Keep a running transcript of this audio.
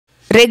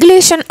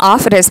Regulation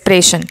of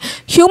respiration.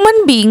 Human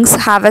beings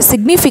have a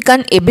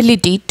significant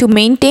ability to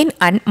maintain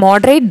and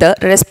moderate the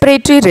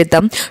respiratory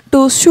rhythm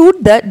to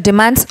suit the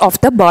demands of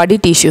the body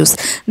tissues.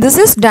 This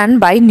is done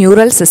by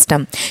neural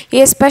system.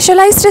 A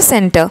specialized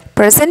center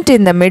present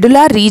in the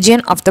medulla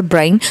region of the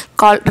brain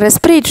called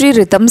respiratory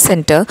rhythm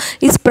center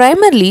is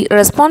primarily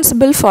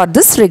responsible for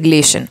this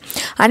regulation.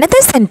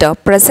 Another center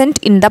present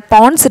in the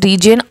pons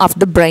region of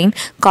the brain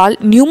called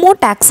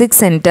pneumotaxic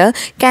center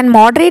can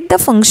moderate the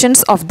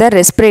functions of the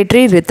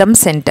respiratory rhythm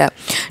center.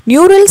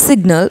 Neural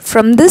signal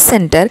from this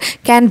center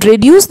can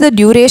reduce the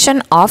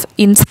duration of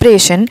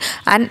inspiration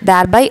and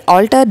thereby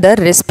alter the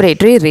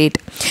respiratory rate.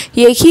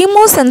 A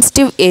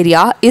chemosensitive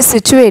area is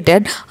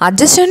situated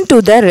adjacent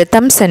to the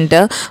rhythm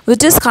center,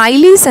 which is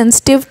highly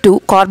sensitive to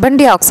carbon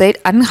dioxide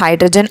and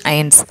hydrogen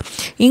ions.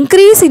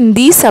 Increase in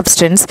these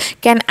substances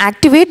can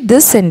activate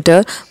this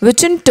center,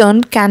 which in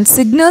turn can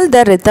signal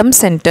the rhythm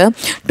center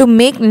to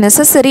make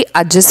necessary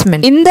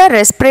adjustment in the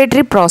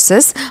respiratory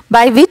process,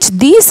 by which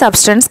these substances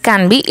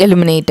can be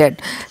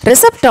eliminated.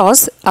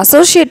 Receptors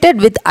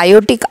associated with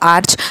aortic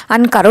arch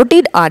and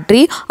carotid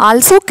artery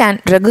also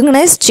can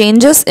recognize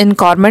changes in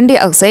carbon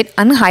dioxide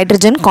and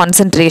hydrogen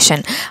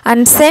concentration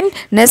and send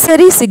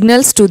necessary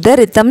signals to the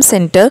rhythm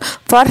center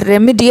for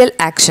remedial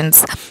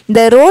actions.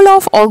 The role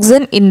of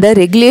oxygen in the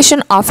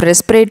regulation of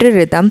respiratory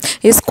rhythm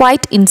is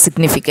quite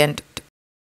insignificant.